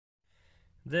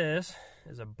This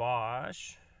is a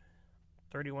Bosch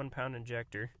 31-pound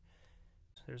injector.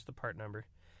 There's the part number.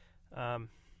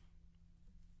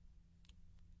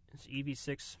 It's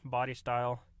EV6 body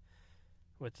style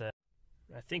with a,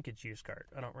 I think it's used cart.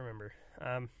 I don't remember.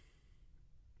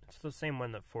 It's the same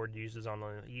one that Ford uses on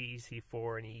the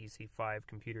E85 and E85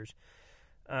 computers.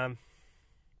 I'm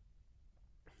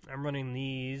running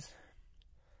these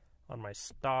on my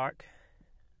stock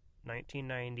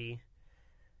 1990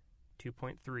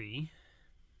 2.3,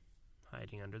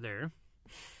 hiding under there,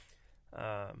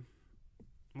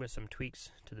 with some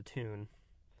tweaks to the tune,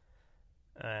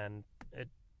 and it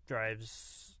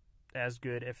drives as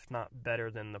good, if not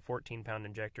better, than the 14-pound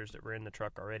injectors that were in the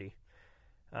truck already.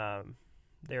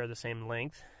 They are the same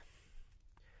length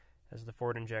as the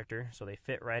Ford injector, so they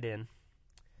fit right in.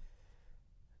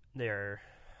 They are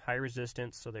high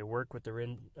resistance, so they work with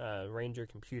the Ranger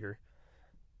computer,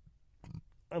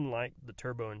 unlike the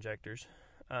turbo injectors.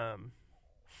 And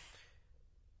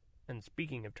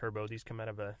speaking of turbo, these come out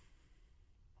of a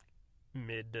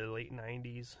mid to late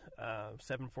 90s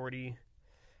 740,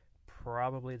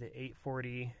 probably the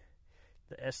 840,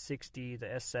 the S60, the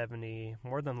S70,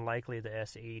 more than likely the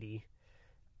S80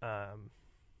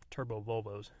 turbo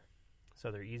Volvos.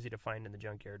 So they're easy to find in the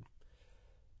junkyard.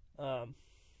 So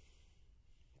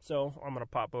I'm going to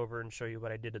pop over and show you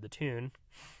what I did to the tune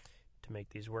to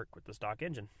make these work with the stock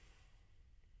engine.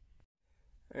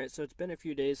 Alright, so it's been a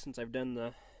few days since I've done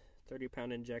the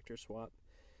 30-pound injector swap,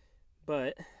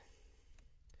 but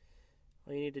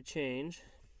all you need to change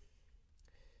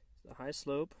is the high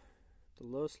slope, the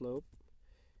low slope,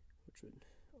 which would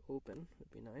open,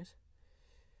 would be nice.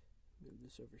 Move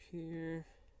this over here.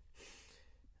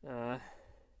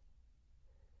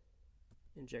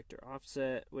 Injector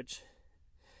offset, which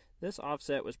this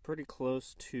offset was pretty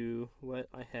close to what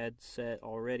I had set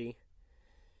already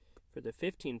for the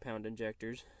 15-pound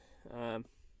injectors. I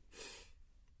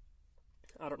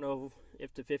don't know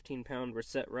if the 15-pound were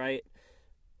set right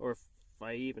or if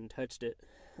I even touched it,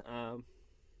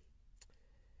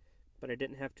 but I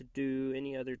didn't have to do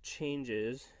any other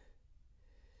changes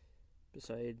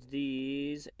besides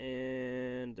these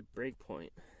and the brake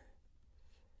point.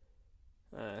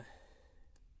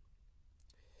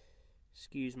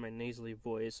 Excuse my nasally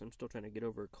voice, I'm still trying to get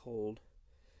over a cold.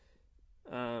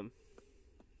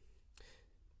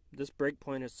 This brake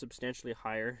point is substantially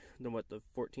higher than what the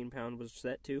 14-pound was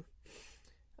set to,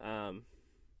 and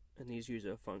these use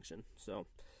a function, so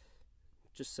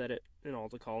just set it in all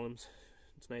the columns.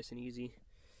 It's nice and easy.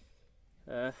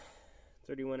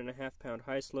 31.5-pound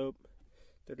high slope,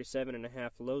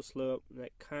 37.5 low slope.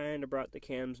 That kind of brought the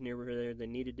cams near where they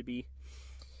needed to be.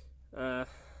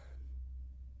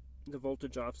 The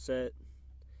voltage offset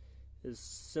is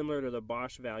similar to the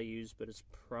Bosch values, but it's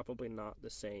probably not the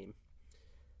same.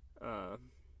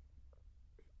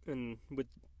 And with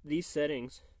these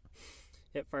settings,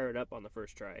 it fired up on the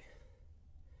first try.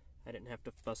 I didn't have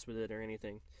to fuss with it or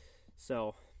anything,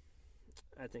 so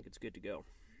I think it's good to go.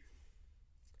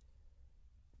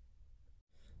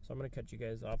 So I'm going to cut you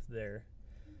guys off there.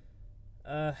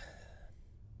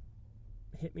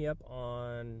 Hit me up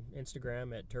on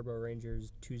Instagram at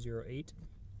TurboRangers208,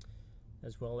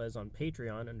 as well as on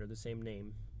Patreon under the same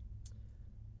name.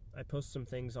 I post some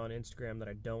things on Instagram that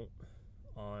I don't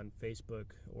on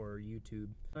Facebook or YouTube.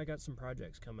 I got some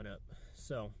projects coming up,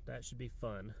 so that should be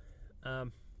fun.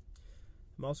 I'm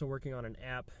also working on an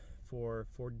app for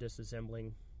Ford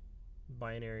disassembling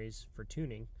binaries for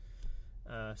tuning,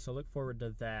 so look forward to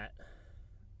that.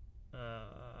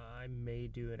 I may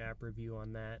do an app review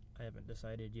on that. I haven't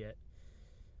decided yet,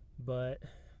 but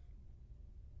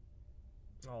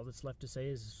all that's left to say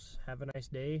is have a nice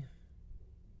day.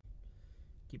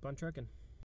 Keep on trucking.